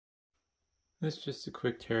This is just a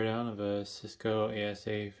quick teardown of a Cisco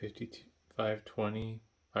ASA 5520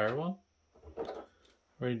 firewall.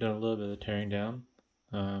 Already done a little bit of tearing down.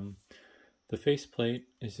 The faceplate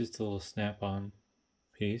is just a little snap-on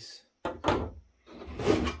piece.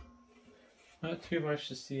 Not too much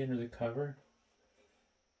to see under the cover.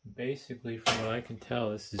 Basically, from what I can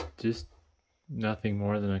tell, this is just nothing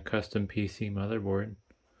more than a custom PC motherboard.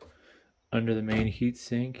 Under the main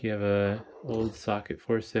heatsink, you have a old socket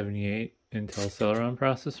 478 Intel Celeron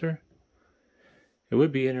processor. It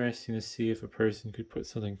would be interesting to see if a person could put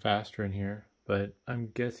something faster in here, but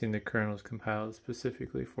I'm guessing the kernel is compiled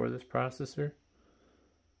specifically for this processor.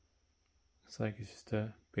 Looks like it's just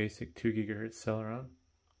a basic 2 GHz Celeron.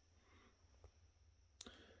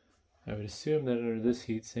 I would assume that under this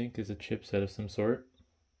heatsink is a chipset of some sort,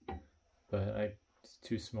 but it's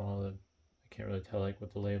too small that I can't really tell like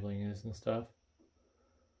what the labeling is and stuff.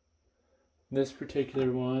 This particular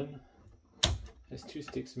one has 2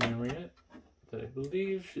 sticks of memory in it that I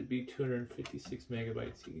believe should be 256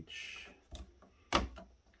 megabytes each. There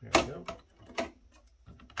we go.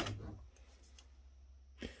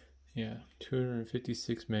 Yeah,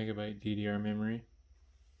 256 megabyte DDR memory.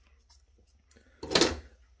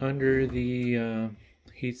 Under the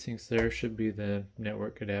heatsinks there should be the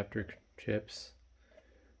network adapter chips.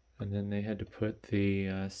 And then they had to put the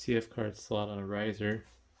CF card slot on a riser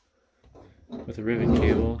with a rivet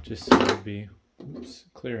cable just so it would be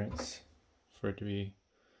clearance for it to be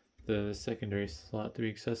the secondary slot to be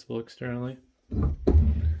accessible externally.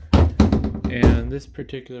 And this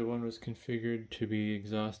particular one was configured to be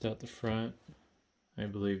exhaust out the front. I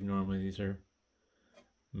believe normally these are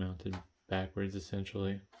mounted backwards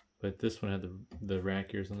essentially, but this one had the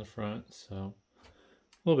rack ears on the front, so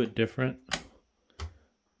a little bit different.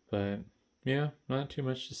 But yeah, not too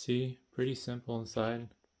much to see. Pretty simple inside.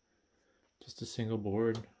 Just a single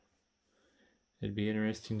board. It'd be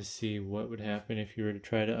interesting to see what would happen if you were to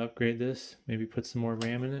try to upgrade this. Maybe put some more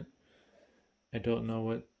RAM in it. I don't know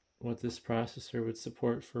what this processor would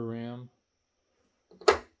support for RAM.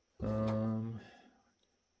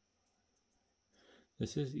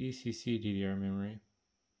 This is ECC DDR memory.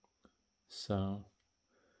 So,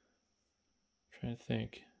 trying to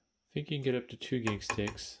think. I think you can get up to 2 gig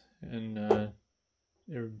sticks and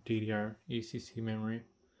DDR ECC memory.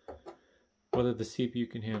 Whether the CPU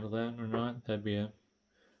can handle that or not, that'd be a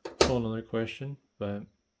whole other question. But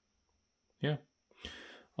yeah.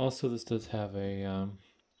 Also, this does have a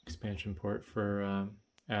expansion port for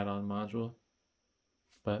add-on module.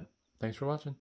 But thanks for watching.